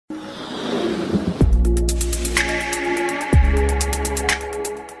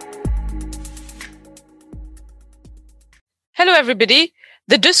everybody.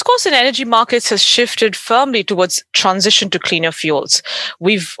 The discourse in energy markets has shifted firmly towards transition to cleaner fuels.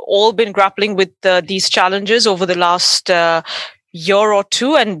 We've all been grappling with these challenges over the last year or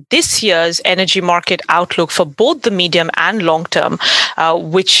two, and this year's energy market outlook for both the medium and long term,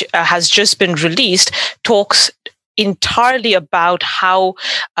 which has just been released, talks entirely about how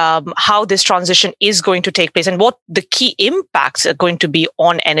this transition is going to take place and what the key impacts are going to be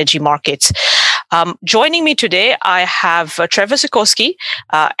on energy markets. Joining me today, I have Trevor Sikorski,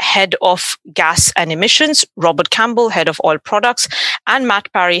 Head of Gas and Emissions, Robert Campbell, Head of Oil Products, and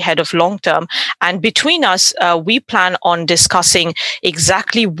Matt Parry, Head of Long Term. And between us, we plan on discussing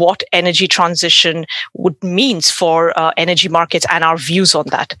exactly what energy transition means for energy markets and our views on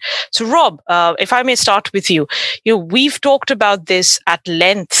that. So, Rob, if I may start with you, we've talked about this at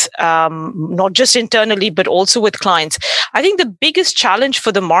length, not just internally, but also with clients. I think the biggest challenge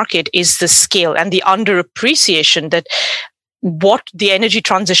for the market is the scale and the underappreciation that what the energy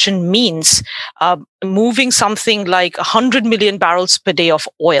transition means, moving something like 100 million barrels per day of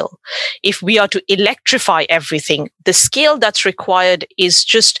oil. If we are to electrify everything, the scale that's required is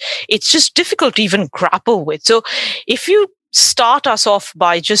it's just difficult to even grapple with. So if you start us off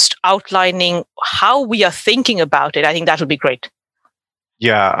by just outlining how we are thinking about it, I think that would be great.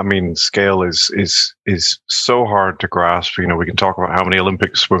 Yeah, I mean, scale is so hard to grasp. We can talk about how many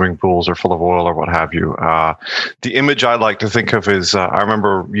Olympic swimming pools are full of oil or what have you. The image I like to think of is, I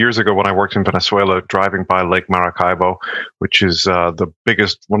remember years ago when I worked in Venezuela, driving by Lake Maracaibo, which is one of the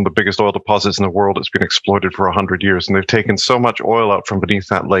biggest oil deposits in the world. It's been exploited for 100 years, and they've taken so much oil out from beneath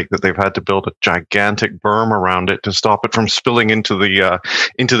that lake that they've had to build a gigantic berm around it to stop it from spilling into the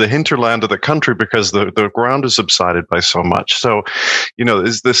hinterland of the country because the ground is subsided by so much. So,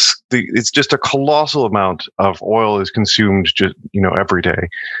 it's just a colossal amount of oil is consumed every day.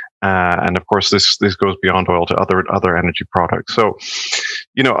 And of course, this goes beyond oil to other energy products. So,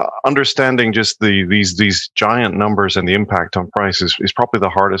 understanding just these giant numbers and the impact on prices is probably the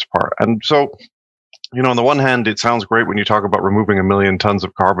hardest part. And so, on the one hand, it sounds great when you talk about removing 1 million tons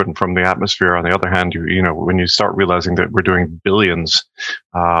of carbon from the atmosphere. On the other hand, when you start realizing that we're doing billions,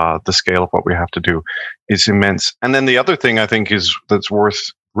 the scale of what we have to do is immense. And then the other thing I think that's worth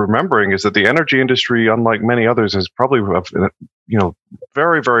remembering is that the energy industry, unlike many others, is probably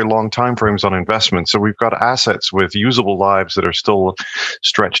very, very long time frames on investment. So we've got assets with usable lives that are still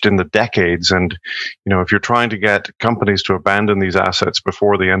stretched in the decades. And, if you're trying to get companies to abandon these assets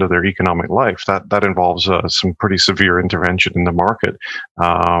before the end of their economic life, that involves some pretty severe intervention in the market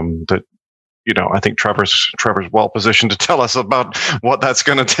that I think Trevor's well positioned to tell us about what that's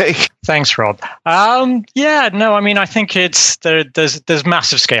going to take. Thanks, Rob. I think there's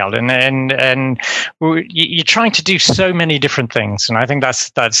massive scale, and you're trying to do so many different things, and I think that's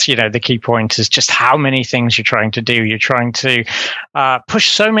the key point is just how many things you're trying to do. You're trying to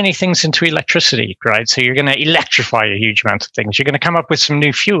push so many things into electricity, right? So you're going to electrify a huge amount of things. You're going to come up with some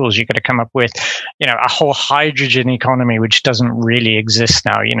new fuels. You're going to come up with a whole hydrogen economy, which doesn't really exist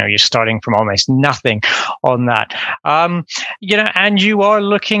now. You're starting from almost nothing on that. And you are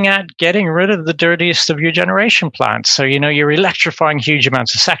looking at getting rid of the dirtiest of your generation plants. So, you're electrifying huge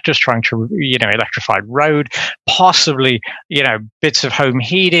amounts of sectors, trying to, electrify road, possibly, bits of home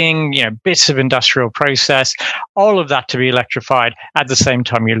heating, bits of industrial process, all of that to be electrified. At the same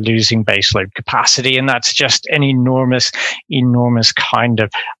time, you're losing baseload capacity. And that's just an enormous kind of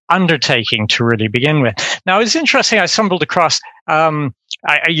undertaking to really begin with. Now, it's interesting. I stumbled across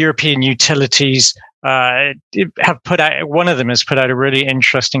European utilities have put out, one of them has put out a really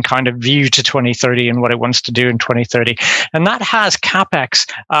interesting kind of view to 2030 and what it wants to do in 2030. And that has CapEx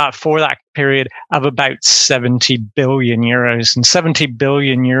for that period of about 70 billion euros. And 70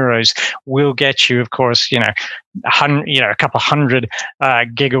 billion euros will get you, of course, a couple hundred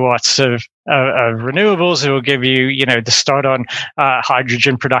gigawatts of renewables. It will give you, the start on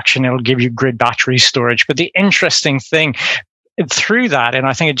hydrogen production. It will give you grid battery storage. But the interesting thing through that, and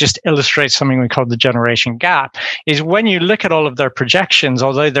I think it just illustrates something we call the generation gap, is when you look at all of their projections,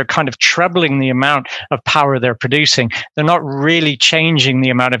 although they're kind of trebling the amount of power they're producing, they're not really changing the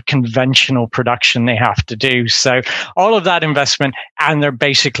amount of conventional production they have to do. So all of that investment, and they're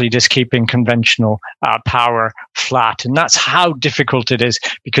basically just keeping conventional power flat. And that's how difficult it is,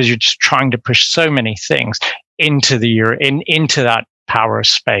 because you're just trying to push so many things into that power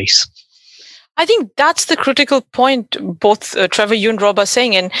space. I think that's the critical point both Trevor, you and Rob are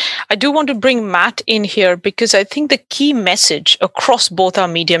saying. And I do want to bring Matt in here, because I think the key message across both our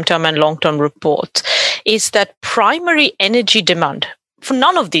medium-term and long-term reports is that primary energy demand for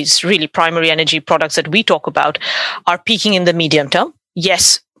none of these really primary energy products that we talk about are peaking in the medium term.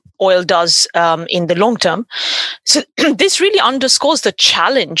 Yes, oil does in the long term. So this really underscores the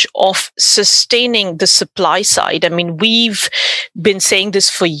challenge of sustaining the supply side. I mean, we've been saying this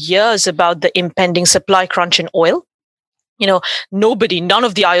for years about the impending supply crunch in oil. None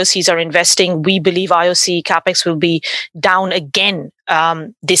of the IOCs are investing. We believe IOC capex will be down again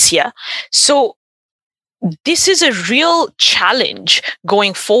this year. So this is a real challenge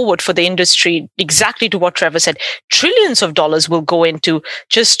going forward for the industry, exactly to what Trevor said. Trillions of dollars will go into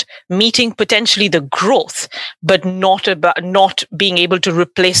just meeting potentially the growth, but not being able to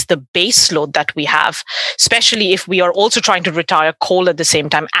replace the base load that we have, especially if we are also trying to retire coal at the same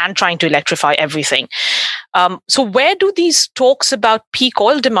time and trying to electrify everything. So where do these talks about peak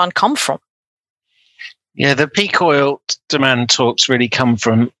oil demand come from? Yeah, the peak oil demand talks really come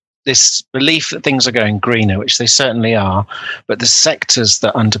from this belief that things are going greener, which they certainly are, but the sectors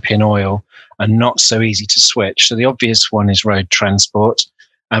that underpin oil are not so easy to switch. So the obvious one is road transport.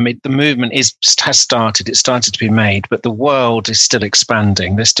 The movement has started. It started to be made, but the world is still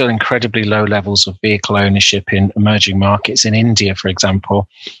expanding. There's still incredibly low levels of vehicle ownership in emerging markets, in India, for example.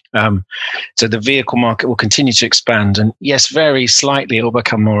 So the vehicle market will continue to expand. And yes, very slightly it will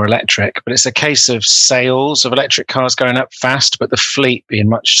become more electric, but it's a case of sales of electric cars going up fast, but the fleet being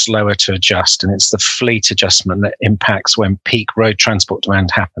much slower to adjust. And it's the fleet adjustment that impacts when peak road transport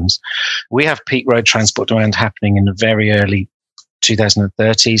demand happens. We have peak road transport demand happening in the very early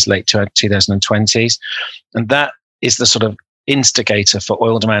 2030s, late 2020s. And that is the sort of instigator for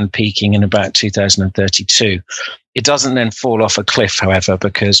oil demand peaking in about 2032. It doesn't then fall off a cliff, however,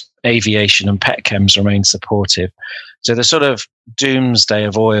 because aviation and petchems remain supportive. So the sort of doomsday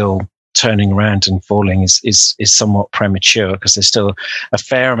of oil turning around and falling is somewhat premature, because there's still a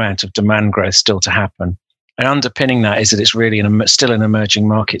fair amount of demand growth still to happen. And underpinning that is that it's really still an emerging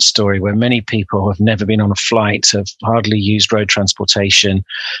market story where many people have never been on a flight, have hardly used road transportation,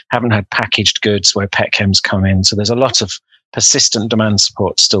 haven't had packaged goods where petchems come in. So there's a lot of persistent demand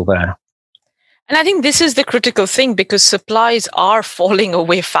support still there. And I think this is the critical thing, because supplies are falling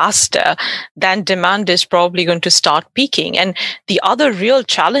away faster than demand is probably going to start peaking. And the other real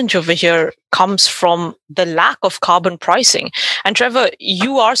challenge over here comes from the lack of carbon pricing. And Trevor,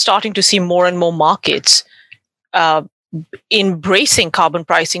 you are starting to see more and more markets embracing carbon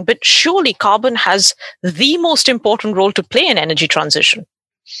pricing, but surely carbon has the most important role to play in energy transition.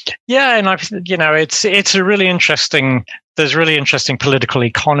 Yeah, and it's a really interesting. There's really interesting political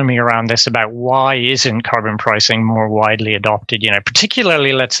economy around this about why isn't carbon pricing more widely adopted,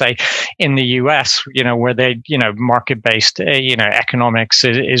 particularly, let's say, in the US, where they, market-based, economics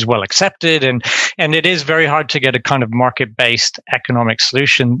is well accepted. And it is very hard to get a kind of market-based economic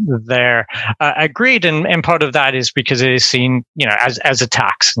solution there agreed. And part of that is because it is seen, as a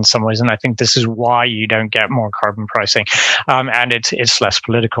tax in some ways. And I think this is why you don't get more carbon pricing. And it's less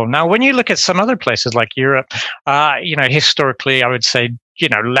political. Now, when you look at some other places like Europe, historically, I would say,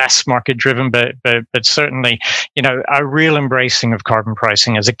 less market driven, but certainly, a real embracing of carbon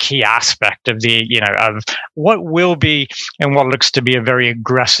pricing as a key aspect of the, of what will be and what looks to be a very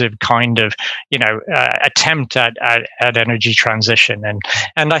aggressive kind of, attempt at energy transition.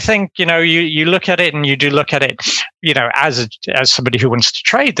 And I think, you look at it and you do look at it, as somebody who wants to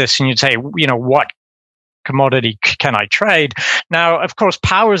trade this, and you'd say, what commodity can I trade? Now, of course,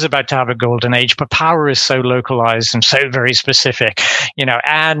 power is about to have a golden age, but power is so localized and so very specific,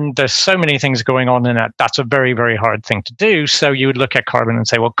 and there's so many things going on in that. That's a very, very hard thing to do. So you would look at carbon and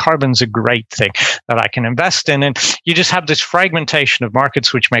say, well, carbon's a great thing that I can invest in. And you just have this fragmentation of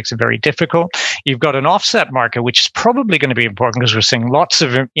markets, which makes it very difficult. You've got an offset market, which is probably going to be important because we're seeing lots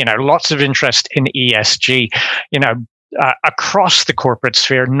of interest in ESG, across the corporate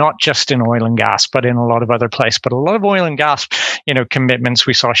sphere, not just in oil and gas, but in a lot of other places. But a lot of oil and gas, commitments.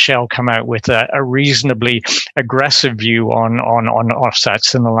 We saw Shell come out with a reasonably aggressive view on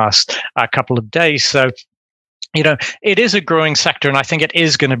offsets in the last couple of days. So, it is a growing sector, and I think it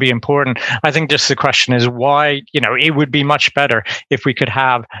is going to be important. I think just the question is why, it would be much better if we could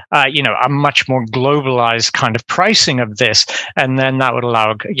have, a much more globalized kind of pricing of this. And then that would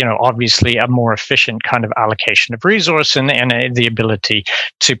allow, obviously a more efficient kind of allocation of resource and the ability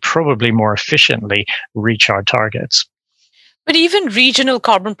to probably more efficiently reach our targets. But even regional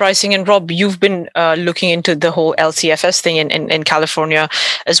carbon pricing, and Rob, you've been looking into the whole LCFS thing in California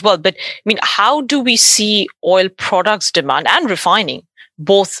as well. But I mean, how do we see oil products demand and refining,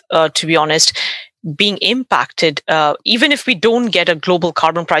 both, to be honest, being impacted, even if we don't get a global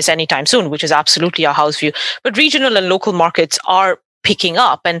carbon price anytime soon, which is absolutely our house view, but regional and local markets are picking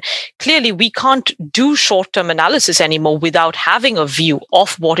up. And clearly we can't do short-term analysis anymore without having a view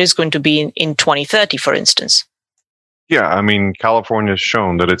of what is going to be in 2030, for instance. Yeah, I mean, California has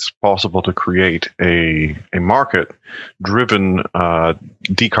shown that it's possible to create a market-driven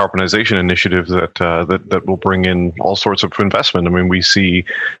decarbonization initiative that will bring in all sorts of investment. I mean, we see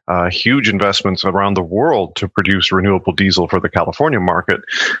huge investments around the world to produce renewable diesel for the California market.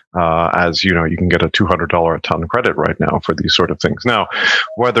 As you know, you can get a $200 a ton credit right now for these sort of things. Now,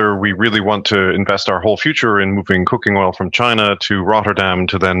 whether we really want to invest our whole future in moving cooking oil from China to Rotterdam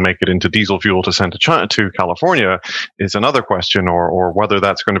to then make it into diesel fuel to send to California is another question, or whether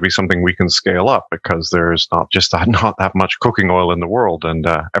that's going to be something we can scale up, because there's not that much cooking oil in the world, and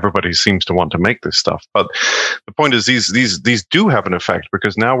everybody seems to want to make this stuff. But the point is, these do have an effect,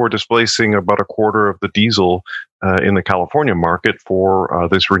 because now we're displacing about a quarter of the diesel in the California market for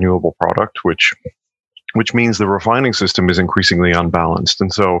this renewable product, which means the refining system is increasingly unbalanced.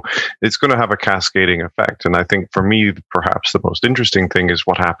 And so it's going to have a cascading effect. And I think for me, perhaps the most interesting thing is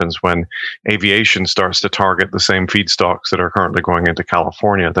what happens when aviation starts to target the same feedstocks that are currently going into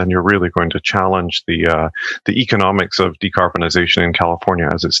California. Then you're really going to challenge the economics of decarbonization in California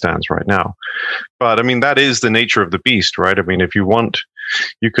as it stands right now. But I mean, that is the nature of the beast, right? I mean, if you want,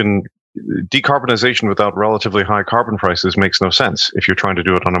 you can. Decarbonization without relatively high carbon prices makes no sense if you're trying to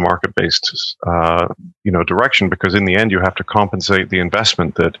do it on a market-based, direction, because in the end you have to compensate the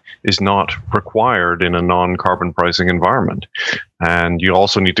investment that is not required in a non-carbon pricing environment, and you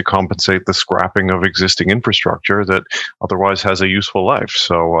also need to compensate the scrapping of existing infrastructure that otherwise has a useful life.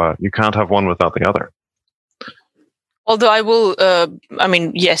 So you can't have one without the other. Although I will,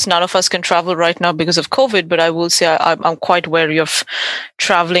 yes, none of us can travel right now because of COVID, but I will say I'm quite wary of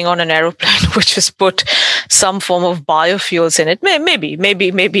traveling on an aeroplane which has put some form of biofuels in it.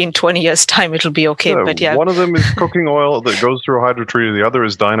 Maybe in 20 years' time it'll be okay. Yeah, but yeah, one of them is cooking oil that goes through a hydrotreater. The other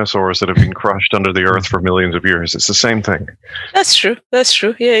is dinosaurs that have been crushed under the earth for millions of years. It's the same thing. That's true.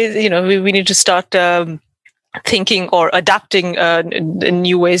 Yeah, we need to start thinking or adapting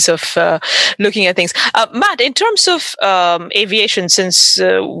new ways of looking at things. Matt, in terms of aviation, since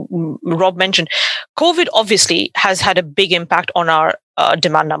Rob mentioned, COVID obviously has had a big impact on our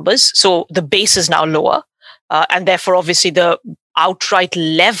demand numbers. So the base is now lower, and therefore obviously the outright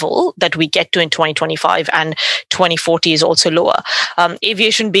level that we get to in 2025 and 2040 is also lower.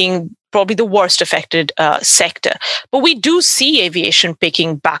 Aviation being probably the worst affected sector. But we do see aviation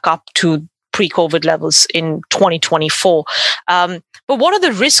picking back up to pre-COVID levels in 2024. But what are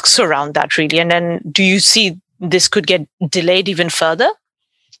the risks around that, really? And then do you see this could get delayed even further?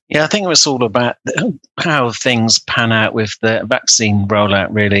 Yeah, I think it's all about how things pan out with the vaccine rollout,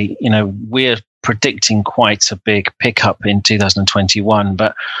 really. You know, we're predicting quite a big pickup in 2021,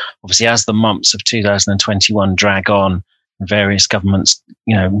 but obviously as the months of 2021 drag on, various governments,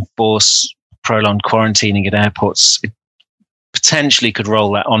 force prolonged quarantining at airports, it potentially could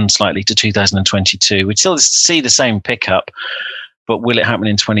roll that on slightly to 2022. We'd still see the same pickup, but will it happen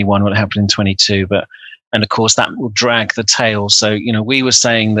in 21? Will it happen in 22? And of course, that will drag the tail. So, we were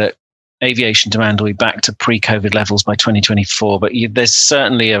saying that aviation demand will be back to pre-COVID levels by 2024, but there's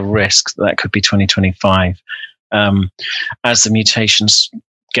certainly a risk that could be 2025. As the mutations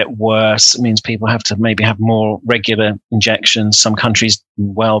get worse, it means people have to maybe have more regular injections. Some countries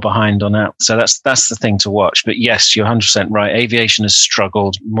well behind on that. So that's the thing to watch. But yes, you're 100% right. Aviation has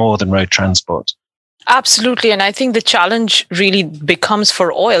struggled more than road transport. Absolutely. And I think the challenge really becomes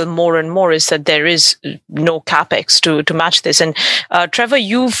for oil more and more is that there is no capex to match this. And Trevor,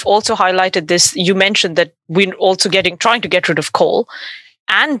 you've also highlighted this. You mentioned that we're also trying to get rid of coal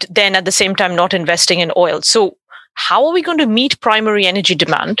and then at the same time not investing in oil. So how are we going to meet primary energy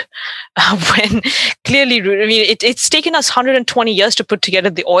demand when clearly, it's taken us 120 years to put together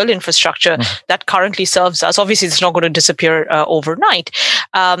the oil infrastructure that currently serves us. Obviously, it's not going to disappear overnight.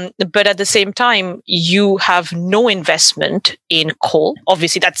 But at the same time, you have no investment in coal.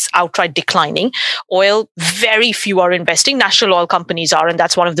 Obviously, that's outright declining. Oil, very few are investing. National oil companies are. And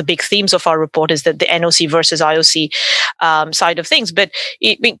that's one of the big themes of our report is that the NOC versus IOC side of things. But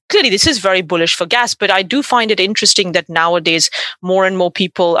clearly, this is very bullish for gas. But I do find it interesting that nowadays more and more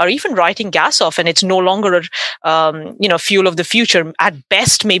people are even writing gas off, and it's no longer a fuel of the future. At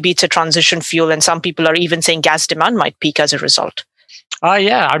best, maybe it's a transition fuel, and some people are even saying gas demand might peak as a result.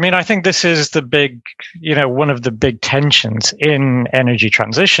 Yeah. I mean, I think this is the big, one of the big tensions in energy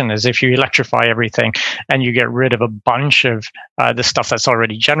transition is if you electrify everything and you get rid of a bunch of the stuff that's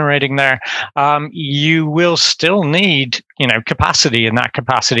already generating there, you will still need, capacity, and that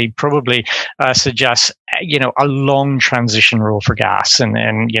capacity probably suggests, a long transition role for gas and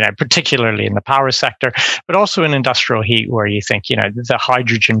particularly in the power sector, but also in industrial heat where you think, the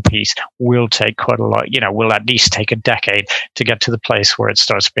hydrogen piece will take quite a lot, will at least take a decade to get to the place where it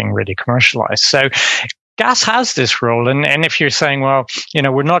starts being really commercialized. So gas has this role. And if you're saying, well,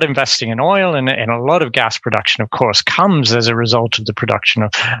 we're not investing in oil, and a lot of gas production, of course, comes as a result of the production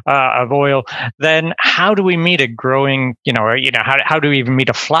of oil, then how do we meet a growing, how do we even meet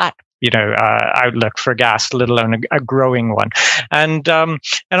a flat outlook for gas, let alone a growing one? And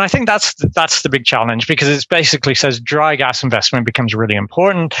I think that's the big challenge, because it basically says dry gas investment becomes really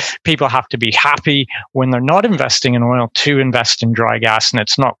important. People have to be happy when they're not investing in oil to invest in dry gas, and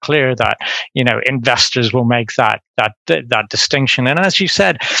it's not clear that investors will make that distinction. And as you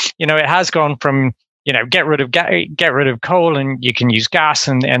said, it has gone from get rid of coal and you can use gas,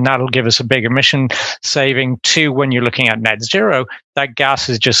 and that'll give us a big emission saving, to when you're looking at net zero, that gas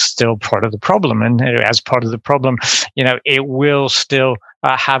is just still part of the problem. And as part of the problem, it will still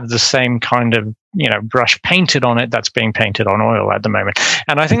have the same kind of brush painted on it that's being painted on oil at the moment.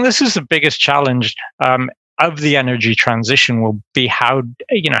 And I think this is the biggest challenge of the energy transition, will be how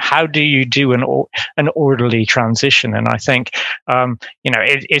do you do an orderly transition? And I think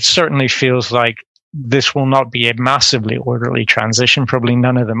it certainly feels like this will not be a massively orderly transition. Probably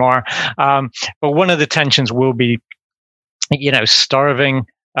none of them are. But one of the tensions will be, starving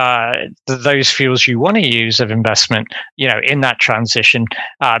those fuels you want to use of investment, in that transition,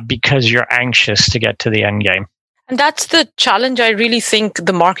 because you're anxious to get to the end game. And that's the challenge I really think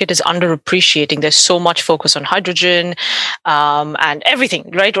the market is underappreciating. There's so much focus on hydrogen and everything,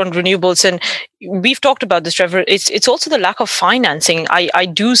 right, on renewables. And we've talked about this, Trevor. It's also the lack of financing. I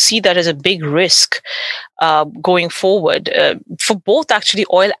do see that as a big risk going forward for both actually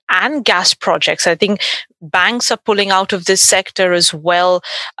oil and gas projects. I think banks are pulling out of this sector as well.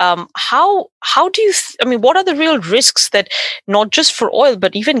 How do you, what are the real risks that, not just for oil,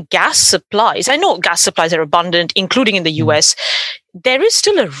 but even gas supplies? I know gas supplies are abundant, including in the US. There is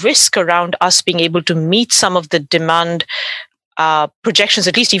still a risk around us being able to meet some of the demand projections,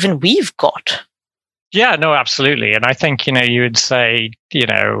 at least even we've got. Yeah, no, absolutely. And I think, you would say,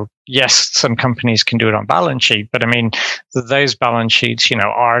 yes, some companies can do it on balance sheet, but those balance sheets,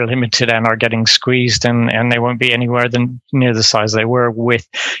 are limited and are getting squeezed, and they won't be anywhere near the size they were with,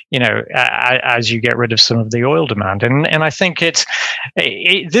 as you get rid of some of the oil demand. And I think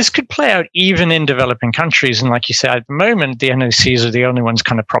this could play out even in developing countries. And like you said, at the moment, the NOCs are the only ones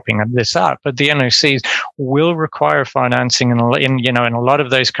kind of propping this up, but the NOCs will require financing in a lot of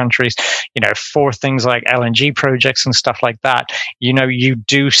those countries, for things like LNG projects and stuff like that. You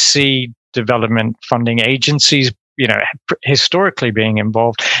do see development funding agencies, historically being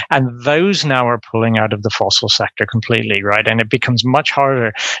involved, and those now are pulling out of the fossil sector completely, right? And it becomes much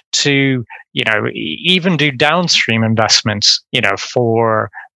harder to, even do downstream investments, for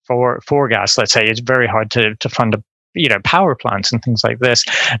gas. Let's say it's very hard to fund power plants and things like this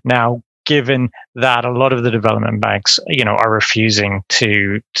now, given that a lot of the development banks, are refusing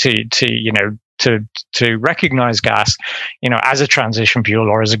to recognize gas, as a transition fuel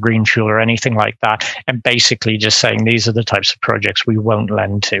or as a green fuel or anything like that, and basically just saying these are the types of projects we won't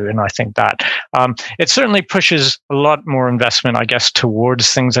lend to. And I think that it certainly pushes a lot more investment, I guess,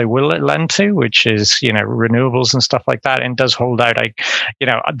 towards things they will lend to, which is, renewables and stuff like that, and does hold out,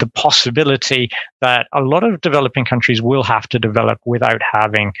 the possibility that a lot of developing countries will have to develop without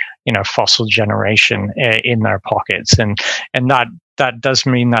having, fossil generation in their pockets. And that does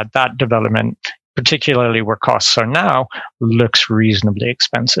mean that development, particularly where costs are now, looks reasonably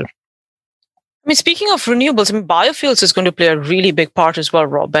expensive. Speaking of renewables, biofuels is going to play a really big part as well,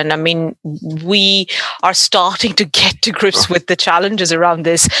 Rob. And we are starting to get to grips with the challenges around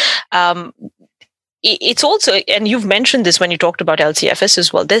this. It's also, and you've mentioned this when you talked about LCFS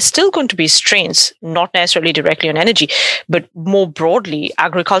as well, there's still going to be strains, not necessarily directly on energy, but more broadly,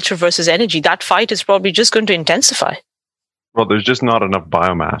 agriculture versus energy. That fight is probably just going to intensify. Well, there's just not enough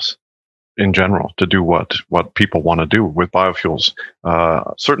biomass in general to do what people want to do with biofuels.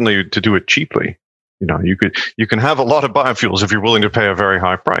 Certainly to do it cheaply. You can have a lot of biofuels if you're willing to pay a very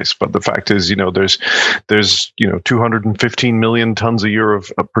high price. But the fact is, there's 215 million tons a year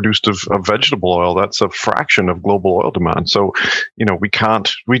of produced of vegetable oil. That's a fraction of global oil demand. So,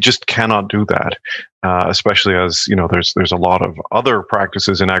 we just cannot do that. Especially as there's a lot of other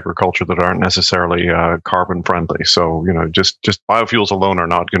practices in agriculture that aren't necessarily carbon friendly. So just biofuels alone are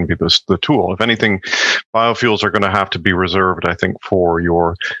not going to be the tool. If anything, biofuels are going to have to be reserved, I think, for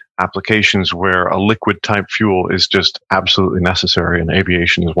your applications where a liquid type fuel is just absolutely necessary. And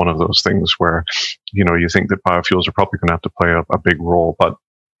aviation is one of those things where you think that biofuels are probably going to have to play a big role,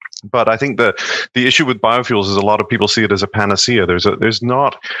 But I think the issue with biofuels is a lot of people see it as a panacea. There's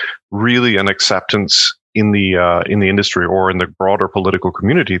not really an acceptance in the industry or in the broader political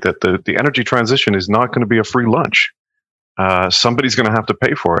community that the energy transition is not going to be a free lunch. somebody's going to have to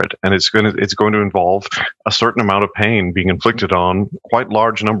pay for it, and it's going to involve a certain amount of pain being inflicted on quite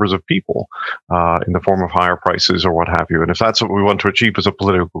large numbers of people in the form of higher prices or what have you. And if that's what we want to achieve as a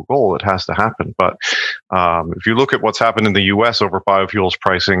political goal, it has to happen. But if you look at what's happened in the U.S. over biofuels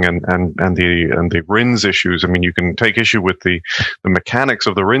pricing and the RINs issues, I mean, you can take issue with the mechanics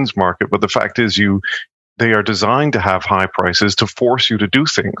of the RINs market, but the fact is they are designed to have high prices to force you to do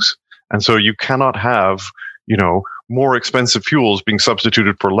things, and so you cannot have more expensive fuels being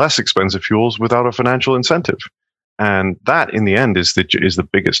substituted for less expensive fuels without a financial incentive. And that, in the end, is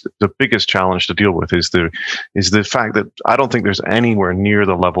the biggest challenge to deal with. Is the fact that I don't think there's anywhere near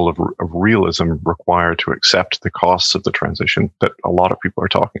the level of realism required to accept the costs of the transition that a lot of people are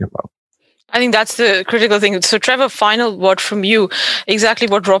talking about. I think that's the critical thing. So, Trevor, final word from you. Exactly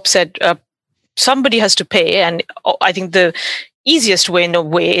what Rob said. Somebody has to pay, and I think the easiest way, in a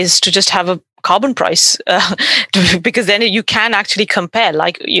way, is to just have a carbon price, because then you can actually compare.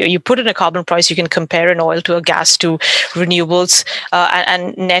 Like you put in a carbon price, you can compare an oil to a gas to renewables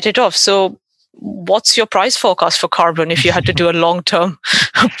and net it off. So what's your price forecast for carbon if you had to do a long-term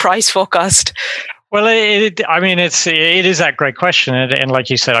price forecast? Well, it is that great question, and like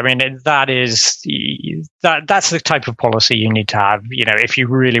you said, I mean that's the type of policy you need to have, if you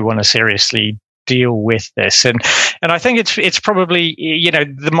really want to seriously deal with this. And I think it's probably,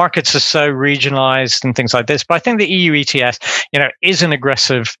 the markets are so regionalized and things like this, but I think the EU ETS,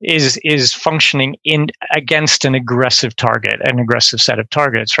 is functioning against an aggressive target, an aggressive set of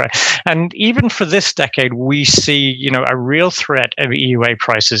targets, right? And even for this decade, we see, a real threat of EUA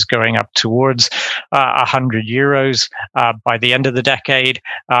prices going up towards 100 euros by the end of the decade.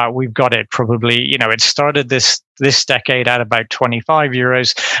 We've got it probably, it started this decade at about 25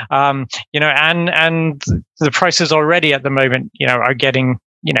 euros, and the prices already at the moment, are getting,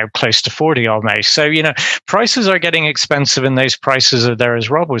 close to 40 almost. So, prices are getting expensive, and those prices are there, as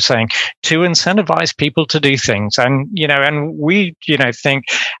Rob was saying, to incentivize people to do things. And, and we, think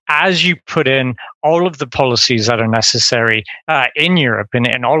as you put in all of the policies that are necessary in Europe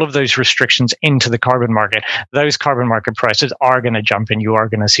and all of those restrictions into the carbon market, those carbon market prices are going to jump, and you are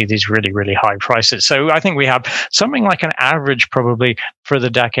going to see these really, really high prices. So I think we have something like an average probably for the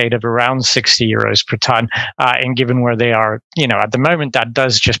decade of around 60 euros per ton. And given where they are, at the moment, that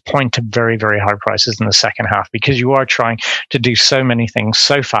does just point to very, very high prices in the second half, because you are trying to do so many things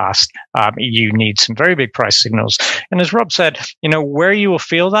so fast. You need some very big price signals. And as Rob said, where you will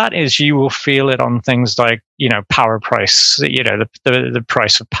feel that is you will feel it on things like, power price, the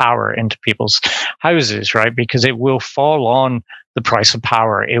price of power into people's houses, right? Because it will fall on the price of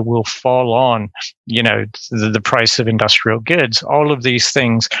power. It will fall on, the price of industrial goods. All of these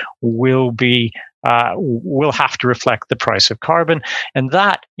things will have to reflect the price of carbon. And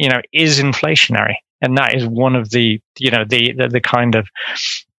that, is inflationary. And that is one of the kind of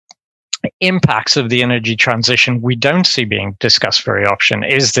impacts of the energy transition we don't see being discussed very often,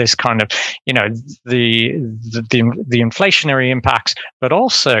 is this kind of, the inflationary impacts, but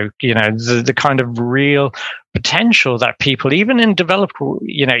also, the kind of real potential that people, even in developed,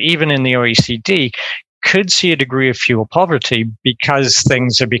 even in the OECD, could see a degree of fuel poverty because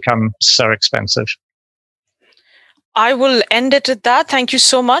things have become so expensive. I will end it at that. Thank you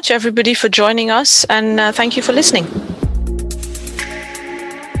so much, everybody, for joining us, and thank you for listening.